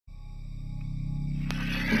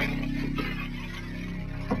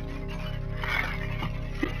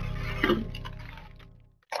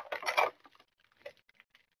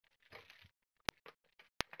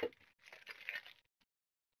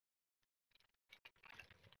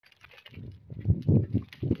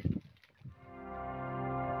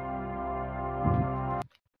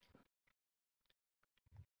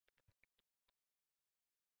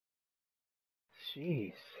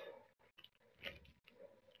Jeez.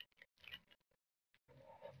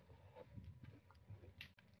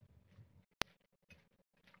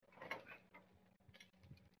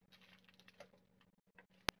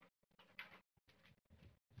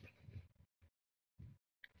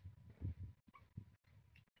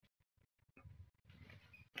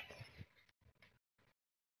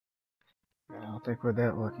 I don't think we're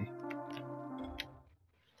that lucky.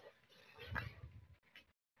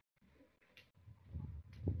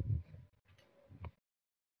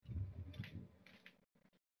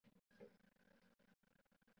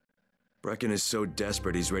 Brecken is so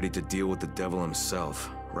desperate he's ready to deal with the devil himself,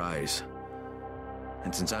 Rise.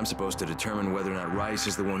 And since I'm supposed to determine whether or not Rise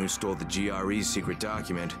is the one who stole the GRE's secret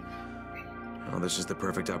document, well, this is the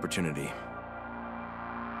perfect opportunity.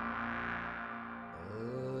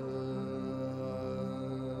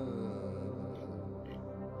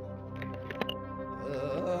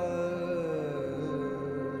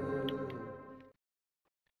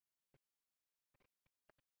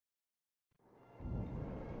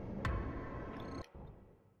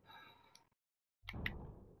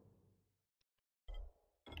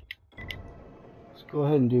 Go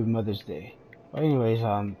ahead and do Mother's Day. But anyways,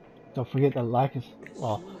 don't forget to like and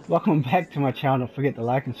welcome back to my channel. Don't forget to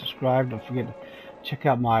like and subscribe. Don't forget to check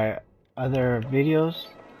out my other videos.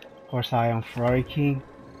 Of course, I am Ferrari King,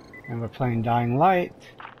 and we're playing Dying Light.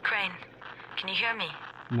 Crane, can you hear me?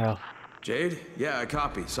 No. Jade? Yeah, I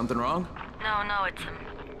copy. Something wrong? No, it's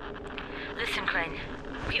Listen, Crane,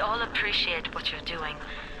 we all appreciate what you're doing,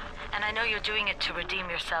 and I know you're doing it to redeem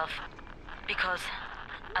yourself, because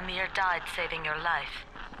Amir died saving your life.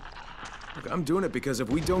 Look, I'm doing it because if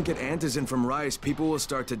we don't get Antizin from Rice, people will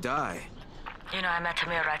start to die. You know, I met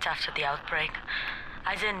Amir right after the outbreak.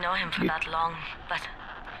 I didn't know him for that long, but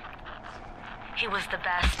he was the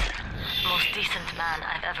best, most decent man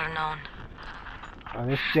I've ever known. Oh,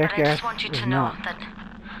 this But I jackass just want you to know that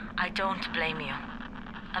I don't blame you.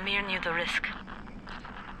 Amir knew the risk.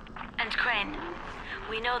 And Crane,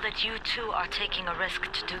 we know that you too are taking a risk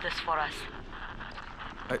to do this for us.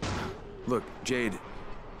 Look, Jade,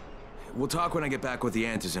 we'll talk when I get back with the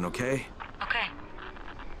Antizin, okay? Okay.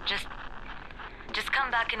 Just come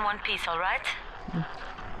back in one piece, all right?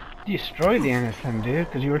 Destroy the innocent, dude,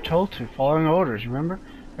 because you were told to, following orders, remember?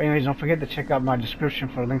 But anyways, don't forget to check out my description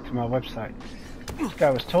for a link to my website. This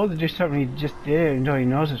guy was told to do something he just did, even though he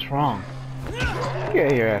knows it's wrong.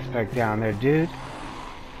 Get your ass back down there, dude.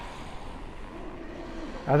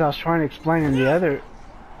 As I was trying to explain in the other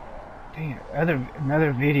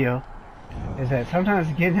another video, is that sometimes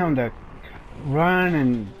getting him to run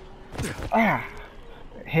and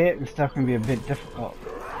hit and stuff can be a bit difficult.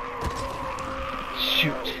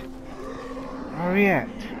 Shoot. Where are we at?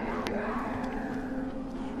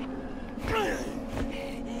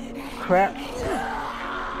 Crap.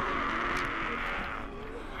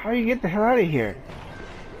 How do you get the hell out of here?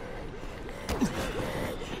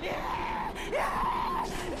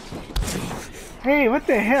 Hey, what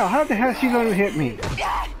the hell? How the hell is she gonna hit me?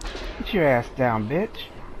 Get your ass down, bitch.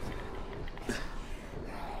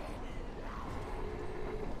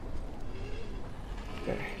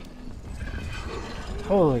 There.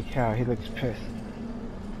 Holy cow, he looks pissed.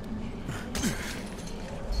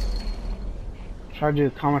 Try to do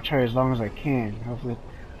the commentary as long as I can. Hopefully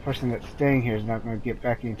the person that's staying here is not going to get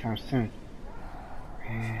back anytime soon.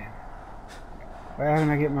 Man. Why haven't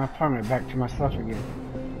I get my apartment back to myself again?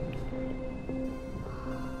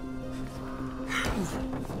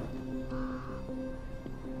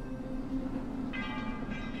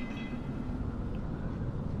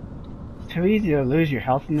 It's too easy to lose your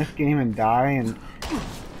health in this game and die, and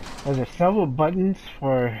there's several buttons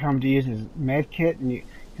for him to use his med kit, and you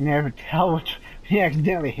can never tell which he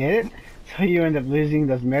accidentally hit it, so you end up losing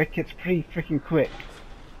those med kits pretty freaking quick.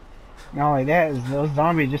 Not only that, is those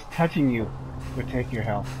zombies just touching you will take your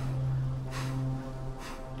health.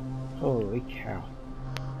 Holy cow.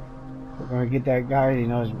 We're gonna get that guy, you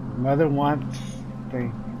know, his mother wants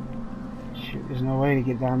thing. Shoot, there's no way to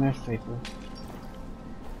get down there safely.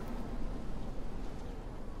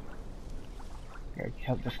 Gotta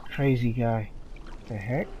help this crazy guy. What the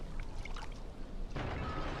heck?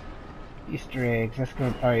 Easter eggs, that's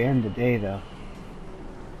gonna probably end the day though.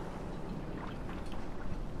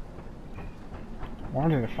 I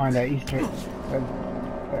wanted to find that Easter egg,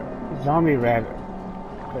 that zombie rabbit,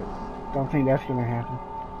 but don't think that's gonna happen.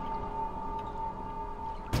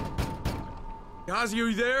 Ozzy, are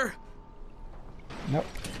you there? Nope.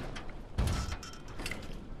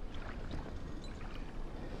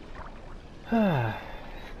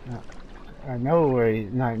 No, I know where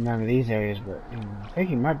he's not in none of these areas, but you know, I think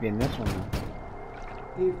he might be in this one.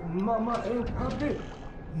 If Mama ain't happy,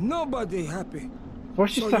 nobody happy.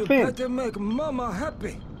 Force So yourself you in. better make Mama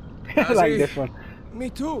happy. I like this one. Me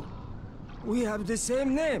too. We have the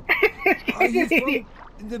same name. Are you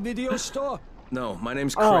from the video store? No, my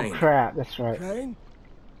name's Oh Crane. crap, that's right. Crane?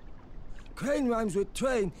 Crane rhymes with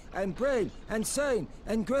train and brain and sane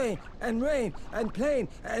and grain and rain and plane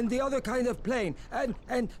and the other kind of plane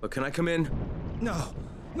and But can I come in? no,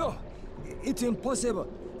 it's impossible.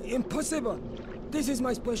 Impossible. This is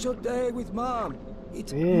my special day with Mom.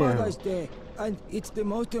 It's Yeah. Mother's Day, and it's the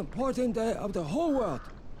most important day of the whole world.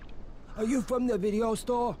 Are you from the video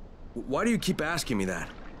store? Why do you keep asking me that?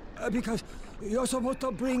 Because you're supposed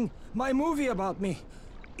to bring my movie about me.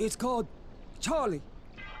 It's called Charlie.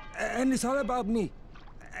 And it's all about me.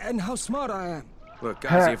 And how smart I am. Look,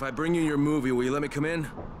 Gazi, if I bring you your movie, will you let me come in?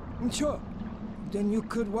 Sure. Then you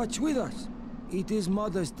could watch with us. It is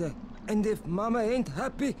Mother's Day. And if Mama ain't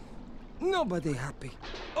happy, nobody happy.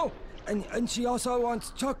 Oh, and she also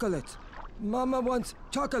wants chocolate. Mama wants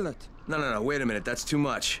chocolate. No, wait a minute, that's too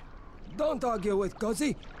much. Don't argue with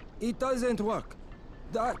Guzzy. It doesn't work.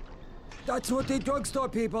 That's what the drugstore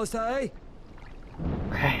people say.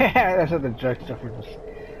 That's what the drugstore people say.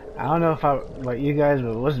 I don't know about you guys, but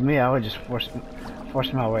if it was me, I would just force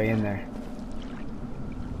my way in there.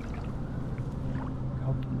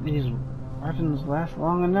 Hope these weapons last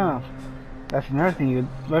long enough. That's another thing. Your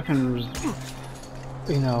weapons,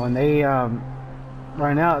 you know, when they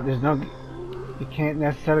run out, there's no, you can't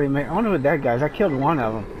necessarily make. I wonder what that guy's. I killed one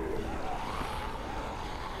of them.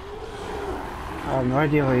 I have no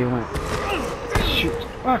idea where he went. Shoot!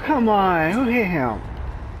 Oh come on! Who hit him?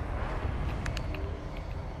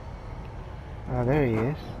 Oh, there he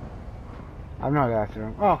is. I'm not after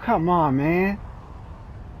him. Oh, come on, man.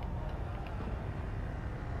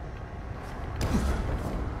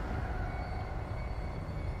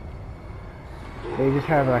 They just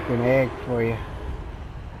have like an egg for you.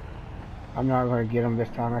 I'm not going to get him this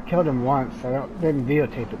time. I killed him once. I didn't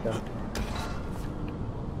videotape it though.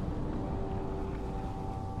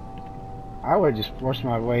 I would just force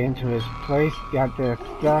my way into his place, got the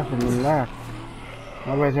stuff, and then left.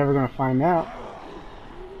 Nobody's ever going to find out.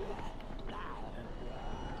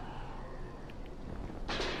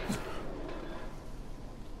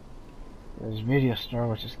 There's video store,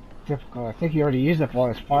 which is difficult. I think he already used up all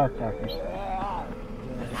his firecrackers.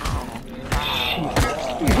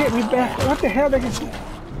 Shit. You hit me back. What the hell? This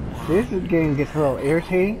game gets a little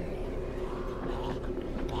irritating.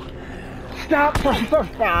 Stop!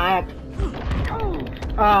 Stop!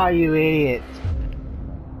 Ah, you idiot.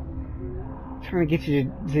 I'm trying to get you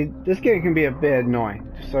to see, this game can be a bit annoying,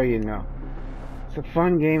 just so you know. It's a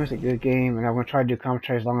fun game, it's a good game, and I'm gonna try to do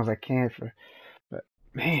commentary as long as I can but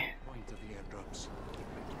man.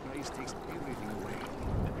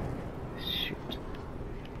 Shoot.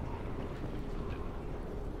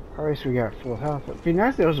 At least we got full health. It'd be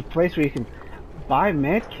nice if there was a place where you can buy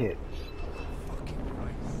med kits.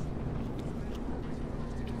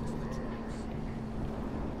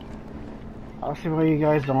 I'll see why you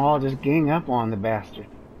guys don't all just gang up on the bastard.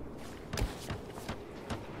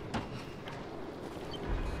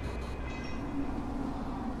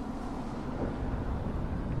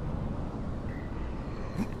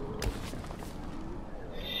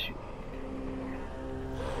 Shoot.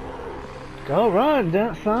 Go run,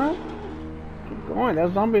 son. Keep going.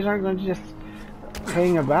 Those zombies aren't going to just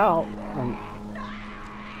hang about.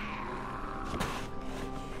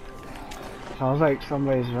 Sounds like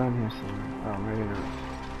somebody's around here somewhere. Oh, maybe not.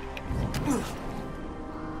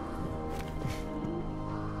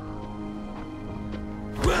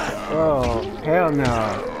 Oh, hell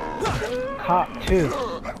no. Cop 2.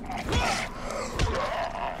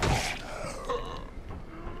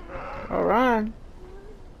 All right.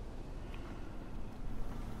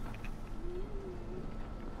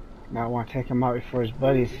 Now I want to take him out before his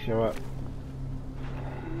buddies show up.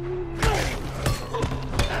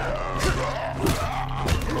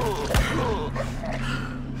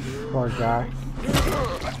 Poor guy.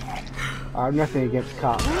 I have nothing against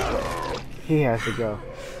cops. He has to go.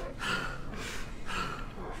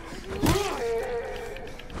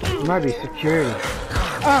 It might be security.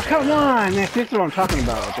 Oh, come on! This is what I'm talking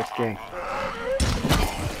about with this game.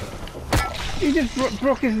 He just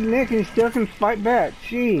broke his neck and he still can fight back.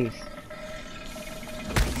 Jeez.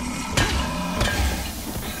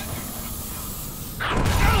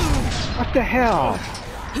 What the hell?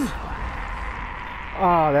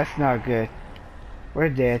 Oh, that's not good. We're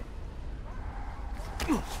dead.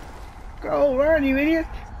 Go, run, you idiot!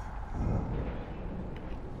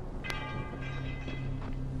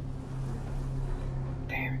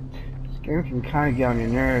 Damn it. This game can kind of get on your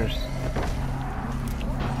nerves.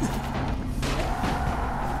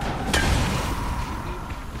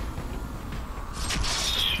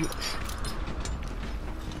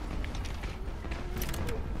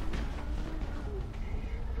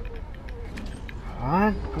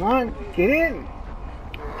 on, get in.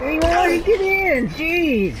 Dang, why don't you get in?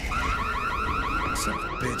 Jeez. Son of a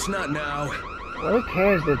bitch, not now. Well, who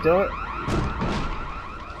cares? The door.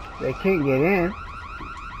 They can't get in.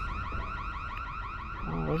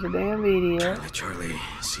 Oh, where's the damn video? Charlie,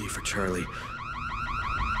 C for Charlie.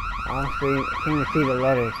 I don't see. I can't even see the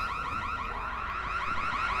letters.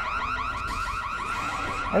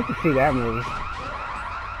 I like to see that movie.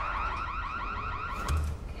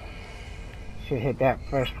 Should hit that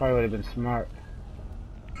first. Probably would have been smart.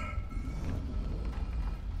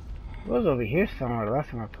 It was over here somewhere the last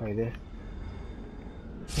time I played this.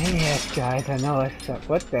 Yes, guys, I know it's up.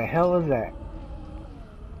 What the hell was that?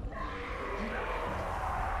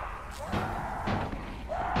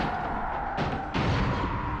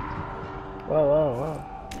 Whoa, whoa, whoa.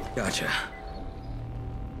 Gotcha.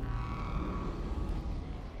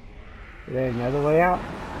 Is there another way out?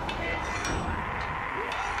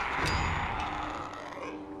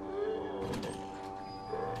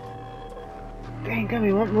 Dang,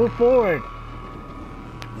 gummy, won't move forward.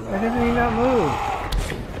 Why doesn't he not move?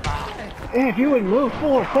 Hey, if you would move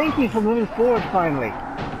forward, thank you for moving forward finally.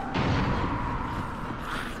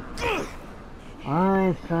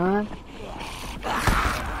 Alright, son.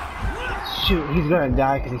 Shoot, he's gonna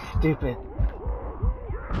die because he's stupid.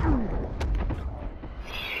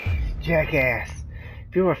 Jackass.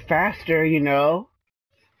 If you were faster, you know.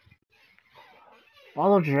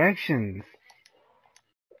 Follow directions.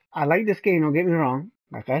 I like this game, don't get me wrong,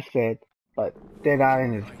 like I said, but Dead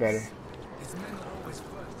Island is better.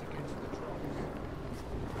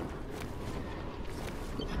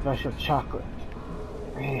 Special chocolate.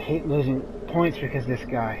 I hate losing points because of this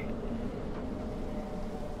guy.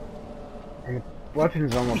 And the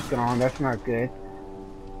weapon's almost gone, that's not good.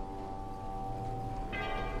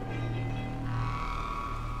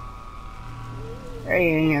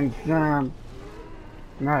 Hey, and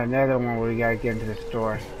not another one where we gotta get into the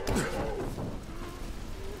store.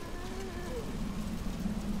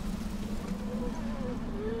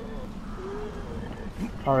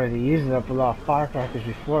 Already used up a lot of firecrackers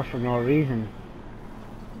before for no reason.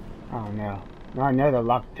 Oh no. Not another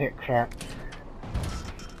lockpick crap.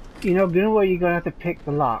 You know, good way you're gonna have to pick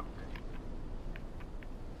the lock.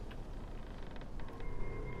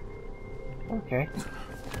 Okay.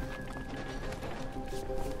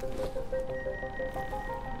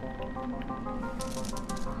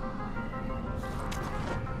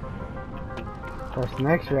 Of course,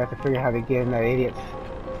 next we have to figure out how to get in that idiot's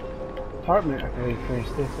apartment after we finish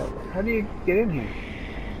this up. How do you get in here?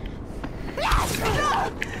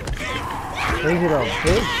 Crazy little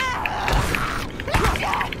bitch.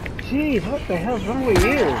 Jeez, what the hell's wrong with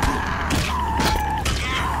you?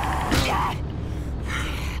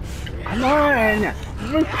 Come on!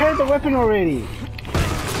 Repair the weapon already!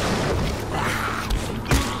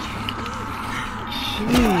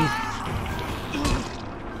 Jeez.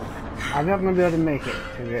 I'm not gonna be able to make it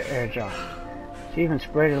to the airdrop. She even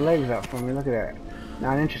sprayed her legs out for me, look at that.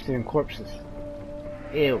 Not interested in corpses.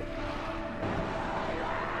 Ew.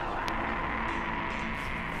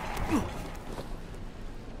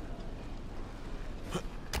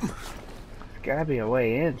 There's gotta be a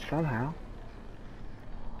way in somehow.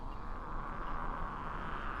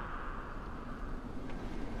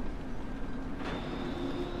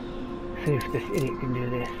 See if this idiot can do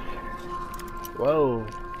this. Whoa.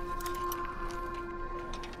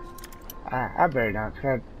 I better not,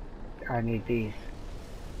 because I need these.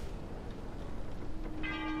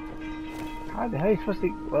 How the hell are you supposed to...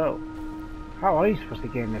 Whoa. How are you supposed to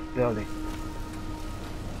get in this building?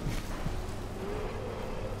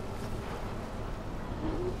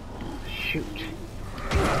 Shoot.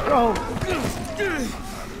 Go!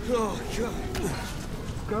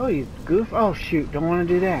 Go, you goof. Oh, shoot. Don't want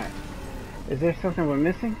to do that. Is there something we're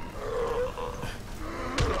missing?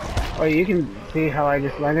 Oh, you can see how I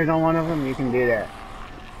just landed on one of them? You can do that.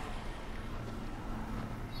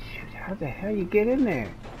 Shoot, how the hell you get in there?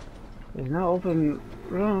 There's no open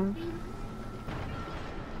rooms.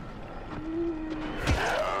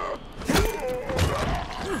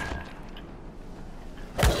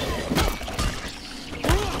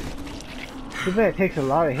 Too bad it takes a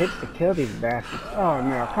lot of hits to kill these bastards. Oh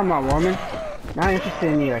no, come on, woman. Not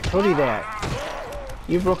interested in you, I told you that.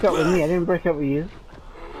 You broke up with me, I didn't break up with you.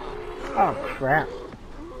 Oh crap.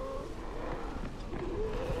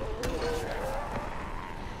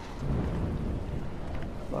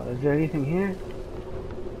 Well, is there anything here?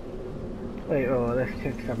 Wait, oh, let's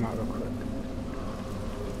check something out real quick.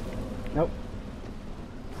 Nope.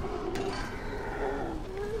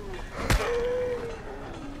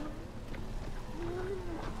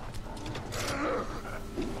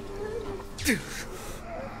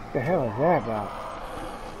 The hell is that about?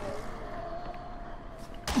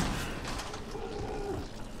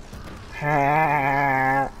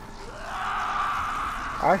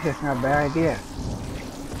 That's just not a bad idea.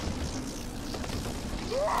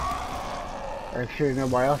 Make sure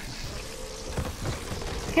nobody else is.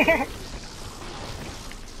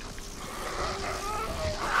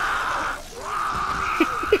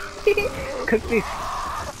 Cookies.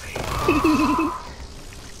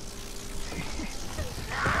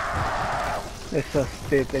 They're so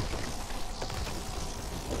stupid.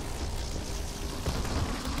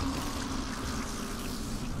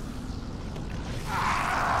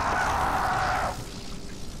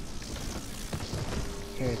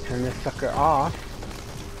 Okay, turn this sucker off.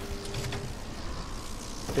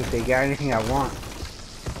 See if they got anything I want.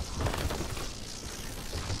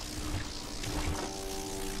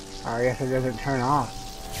 Oh, I guess it doesn't turn off.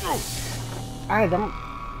 I don't.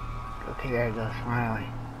 Okay, there it goes, finally.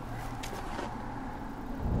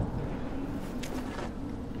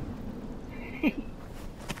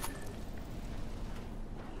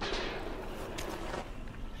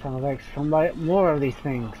 Sounds like somebody more of these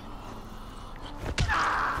things.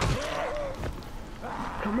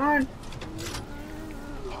 Come on.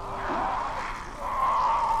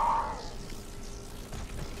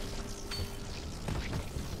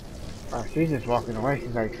 Oh, she's just walking away.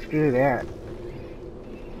 She's like, screw that.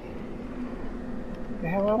 The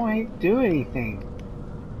hell, I won't do anything.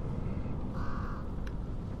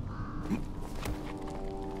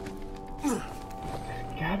 There's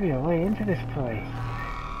gotta be a way into this place.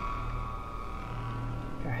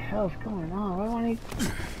 What the hell's going on? Why won't he?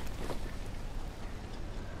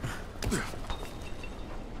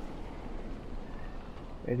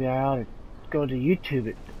 Maybe I ought to go to YouTube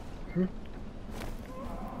it.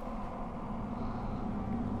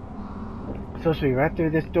 It's supposed to be right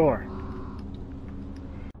through this door.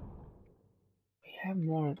 We have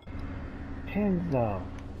more pins though.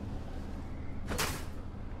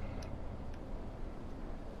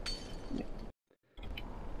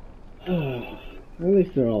 At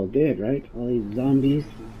least they're all dead, right? All these zombies.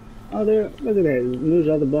 Oh, look at that. It moves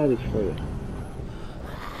all the bodies for you.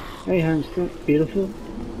 Hey, hamster. Beautiful.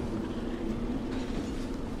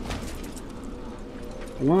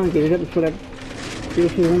 Come on, get it up before that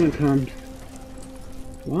beautiful woman comes.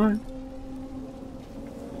 Come on.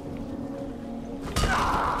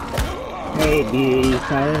 Hey, beauty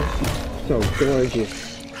pie. So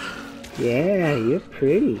gorgeous. Yeah, you're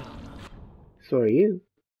pretty. So are you.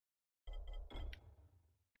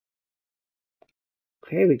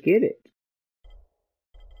 Okay, we get it.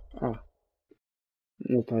 Oh.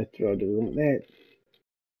 Multi-throw, do we want that?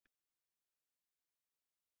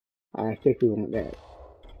 I think we want that.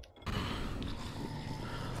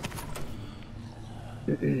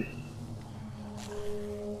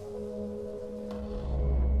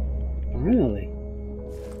 Finally.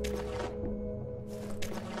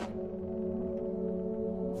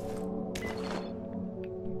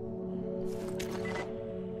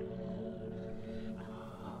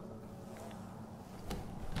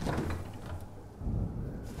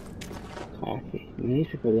 Coffee. These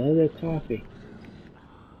people love their coffee.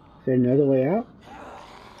 Is there another way out?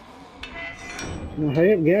 Well,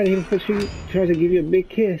 hurry up, get out of here before she tries to give you a big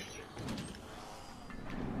kiss.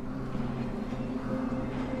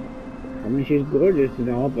 I mean, she's gorgeous and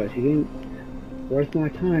all, but she ain't worth my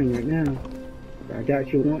time right now. I doubt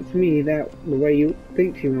she wants me the way you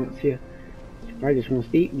think she wants you. She probably just wants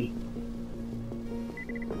to eat me.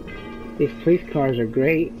 These police cars are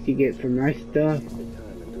great. You get some nice stuff.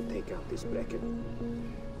 To take out this bracket.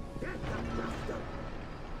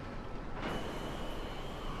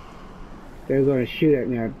 They're going to shoot at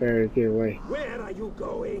me. I better get away. Where are you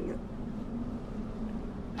going?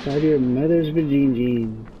 Inside your mother's vagine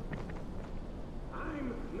jeans.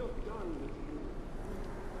 I'm not done with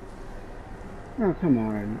you. Oh, come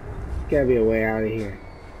on. There's gotta be a way out of here.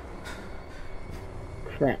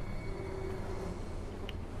 Crap.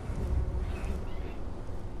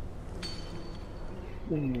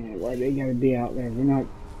 Why they gotta be out there? We're not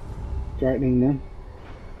threatening them.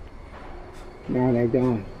 Now they're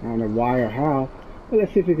gone. I don't know why or how. But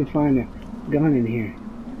let's see if we can find a gun in here.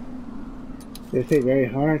 This ain't very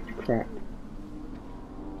hard. Crap.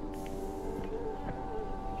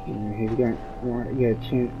 He's got to get a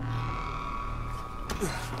chance.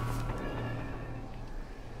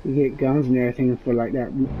 You get guns and everything for like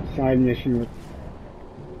that side mission with.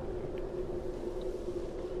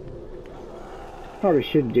 Probably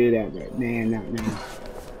should do that, but man, not now.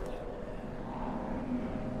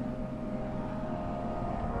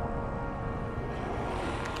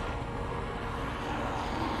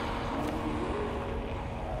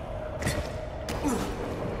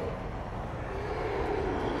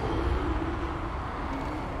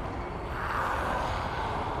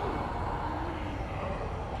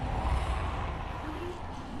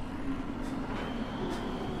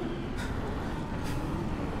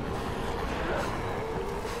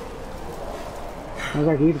 Sounds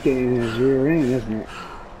like he's getting in his rear end, isn't it?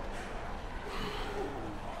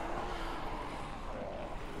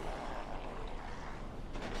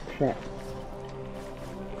 Crap.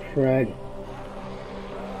 Fred.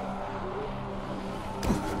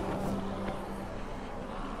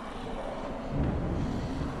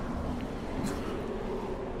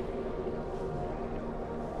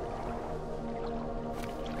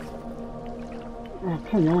 Oh,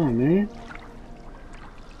 come on, man.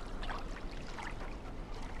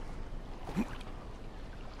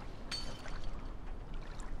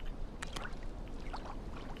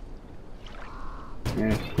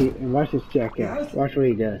 And watch this jackass. Yes? Watch what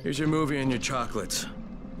he does. Here's your movie and your chocolates.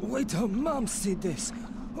 Wait till Mom see this.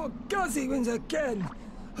 Oh, Guzzy wins again.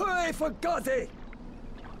 Hooray for Guzzy!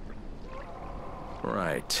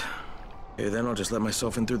 Right. Okay, then I'll just let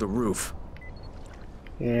myself in through the roof.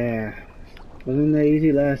 Yeah. Wasn't that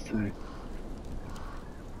easy last time.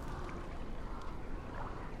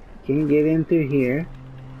 Can't get in through here.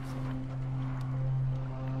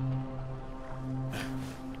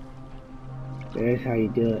 There's how you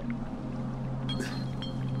do it.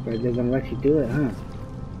 But it doesn't let you do it, huh?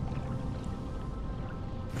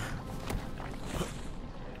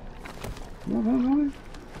 Come on, come on.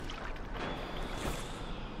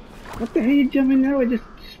 What the hell are you jumping that way? Just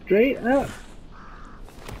straight up?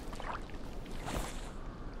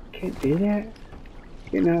 Can't do that.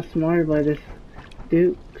 Getting outsmarted by this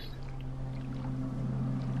Dukes.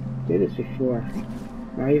 Did this before.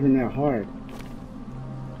 Not even that hard.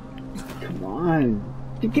 Come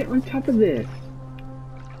on. To get on top of this.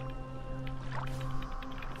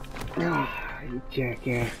 Ah, you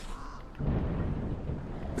jackass.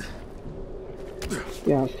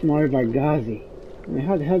 Get outsmarted by Ghazi. I mean,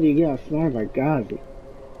 how the hell do you get outsmarted by Ghazi?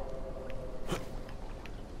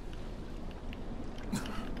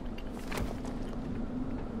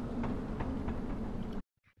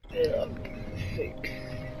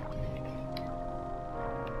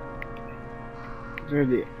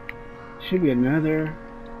 There should be another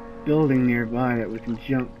building nearby that we can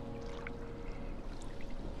jump.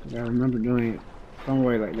 I remember doing it some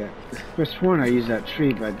way like that. I was sworn I used that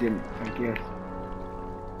tree, but I didn't, I guess.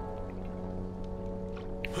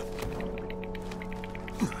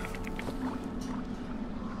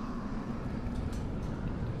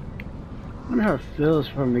 I wonder how it feels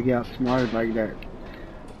for him to get outsmarted like that.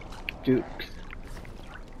 Dukes.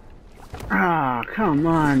 Ah, come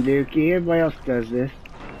on, Dookie. Everybody else does this.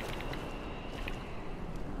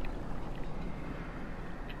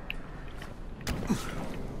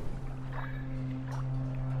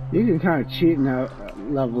 You can kind of cheat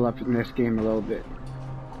and level up in this game a little bit.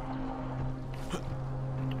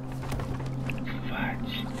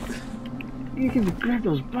 Fudge. You can grab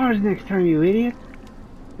those bars next time, you idiot.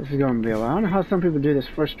 This is going to be a while. I don't know how some people do this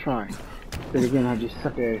first try. But again, I just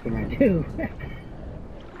suck at everything I do.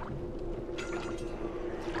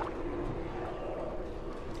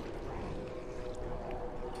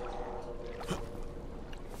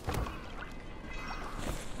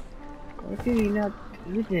 Why did he not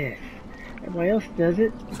do this? Everybody else does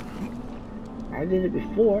it. I did it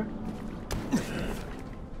before.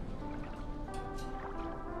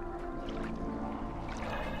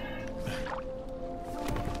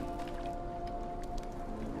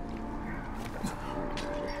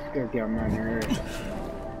 It's gonna get on my nerves.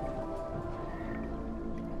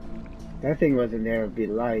 That thing wasn't there, it would be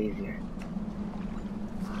a lot easier.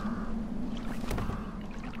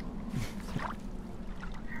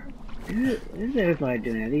 What is everybody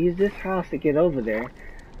doing? They use this house to get over there.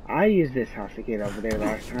 I used this house to get over there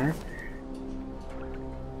last time.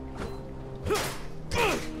 This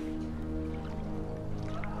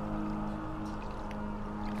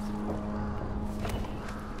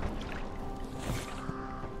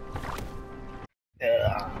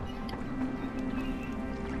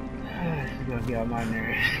is gonna get on my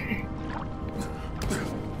nerves.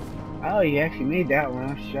 Oh, you actually made that one.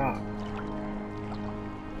 I'm shocked.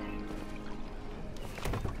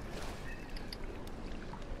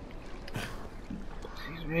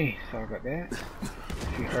 Me, sorry about that.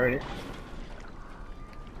 If you heard it.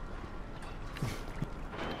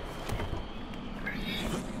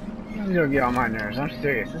 This is gonna get on my nerves. I'm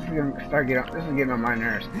serious. This is gonna start getting. This is getting on my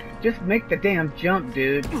nerves. Just make the damn jump,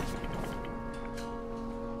 dude.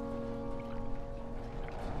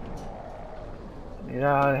 You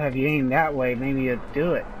know, have you aimed that way, maybe you'll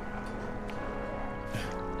do it.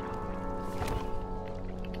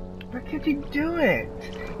 Why can't you do it?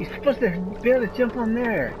 You're supposed to be able to jump on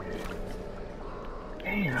there.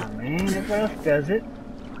 Damn, man. Everybody else does it.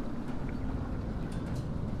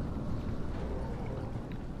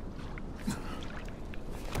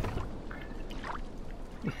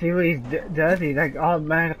 See what he does? He like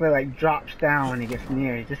automatically like drops down when he gets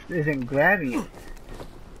near. He just isn't grabbing it.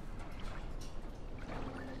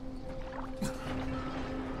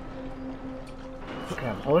 Okay,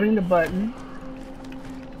 I'm holding the button.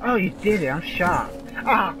 Oh, you did it. I'm shocked.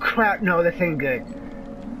 Oh, crap. No, this ain't good.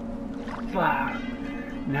 Fuck.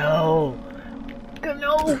 No.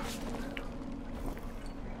 No.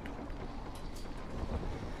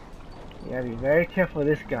 You gotta be very careful of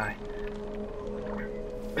this guy.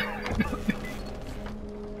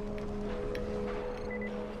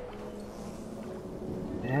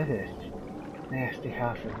 That is nasty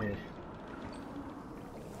house of his.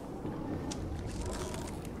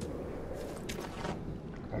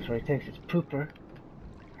 That's where he takes his pooper.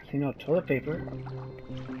 I see no toilet paper.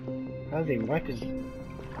 How does he wipe his...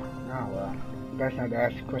 Oh well. That's not to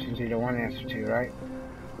ask questions you don't want to answer to, right?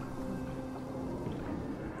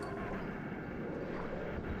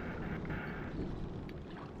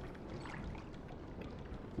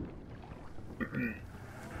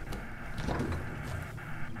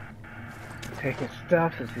 Take his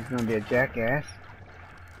stuff since he's gonna be a jackass.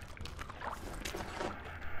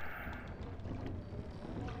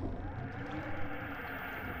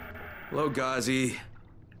 Hello, Ghazi.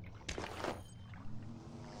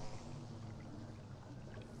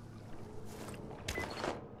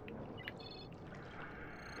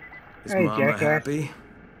 Is Hey, Mama jackass. happy?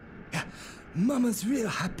 Yeah, Mama's real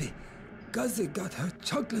happy. Ghazi got her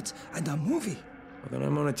chocolates and a movie. Well, then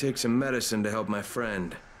I'm gonna take some medicine to help my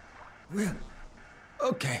friend. Well,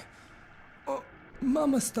 okay. Oh,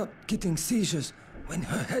 Mama stopped getting seizures when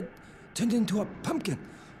her head turned into a pumpkin.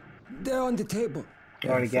 They're on the table.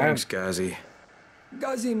 Already got him. Thanks, Ghazi.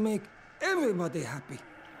 Ghazi make everybody happy.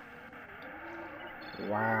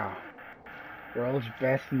 Wow. World's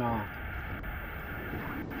best mom.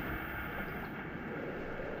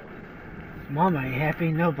 If Mama ain't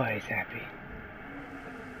happy, nobody's happy.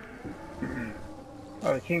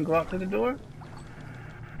 Oh, we can't go out through the door?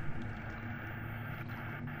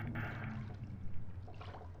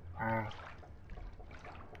 Wow.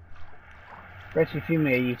 Bet you if you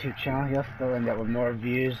made a YouTube channel, he'll still end up with more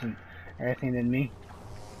views and everything than me.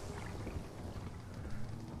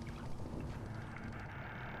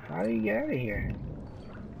 How do you get out of here?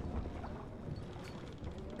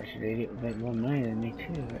 I should idiot would make more money than me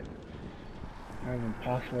too, but I have an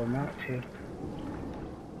impossible amount to.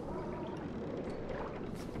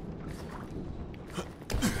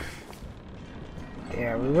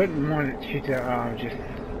 Yeah, we wouldn't want you to just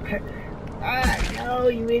ah no,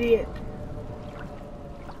 you idiot!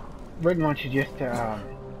 Wouldn't want you just to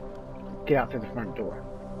get out through the front door.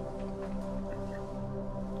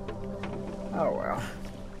 Oh well.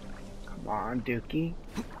 Come on, Dookie.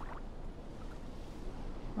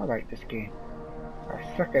 I like this game.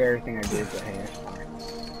 I suck at everything I do, but hey, that's fine.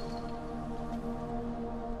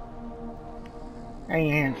 Hey,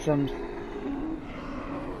 handsome.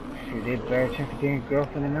 You did better chance of getting a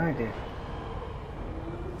girlfriend than I did.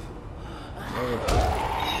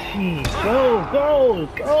 Jeez, go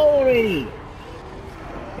already!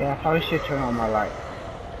 Yeah, I probably should turn on my light.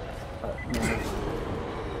 But, man.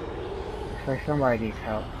 Looks like somebody needs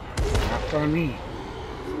help. Not for me.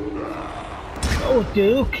 Oh,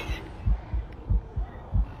 Duke!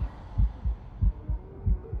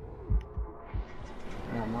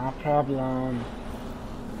 Not my problem.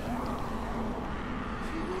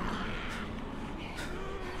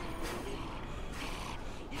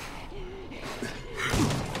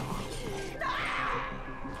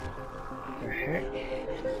 The heck?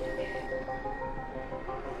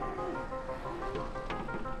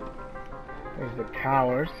 There's the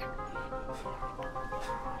towers.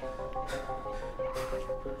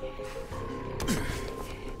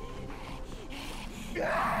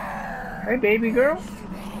 Hey, baby girl.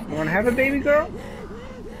 You wanna have a baby girl?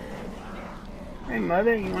 Hey,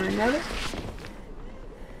 mother, you want another?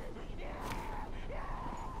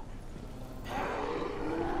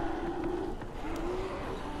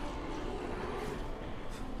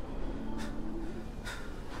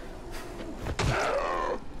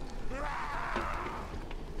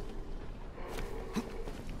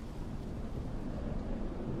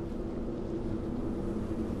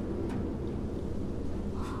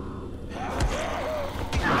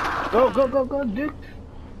 Go, Duke!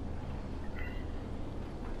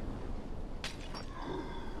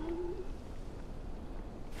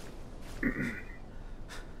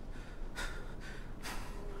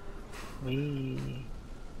 Wee.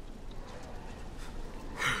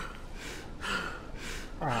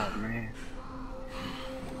 Oh, man.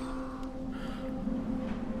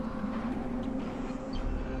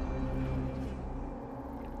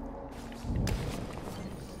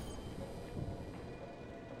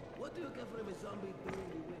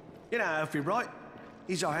 You know Alfie, right?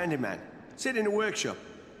 He's our handyman. Sit in the workshop.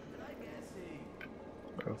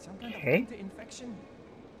 Okay. Infection?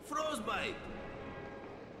 Frostbite!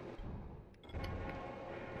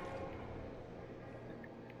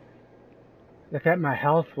 Look at my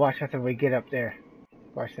health. Watch after we get up there.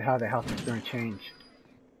 Watch how the health is going to change.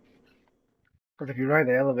 Because if you ride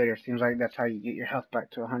the elevator, it seems like that's how you get your health back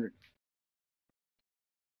to 100.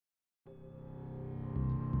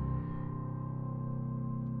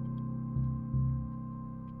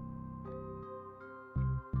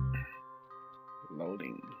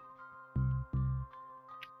 Loading.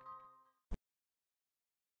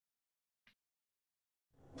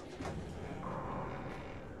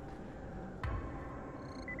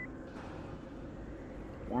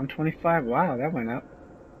 $125. Wow, that went up.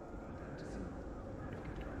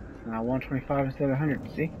 Now 125 instead of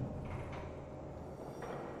 100. See?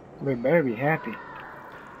 We better be happy.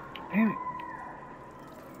 Damn it.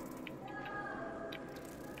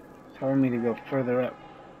 It's telling me to go further up.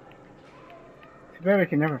 Too bad we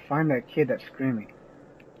can never find that kid that's screaming.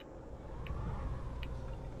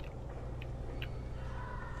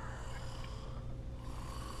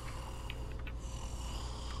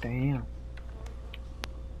 Damn.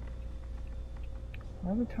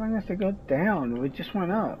 Why are they telling us to go down? We just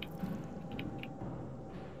went up.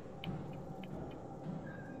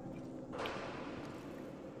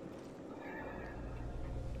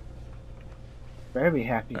 Better be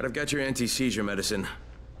happy. I've got your anti-seizure medicine.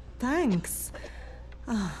 Thanks.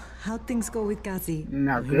 How'd things go with Gazi?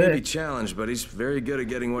 Not He may be good. challenged, but he's very good at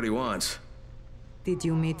getting what he wants. Did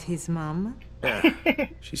you meet his mom? Yeah,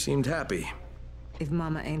 she seemed happy. If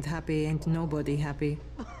Mama ain't happy, ain't nobody happy.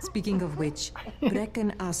 Speaking of which,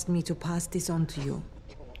 Brecken asked me to pass this on to you.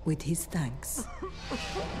 With his thanks.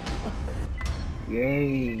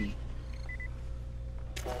 Yay.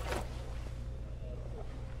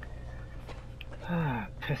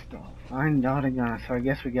 Pistol. Find out a gun. So I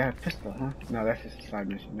guess we got a pistol, huh? No, that's just a side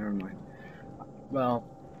mission. Never mind. Well,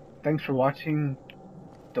 thanks for watching.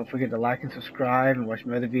 Don't forget to like and subscribe and watch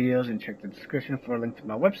my other videos and check the description for a link to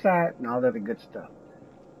my website and all the other good stuff.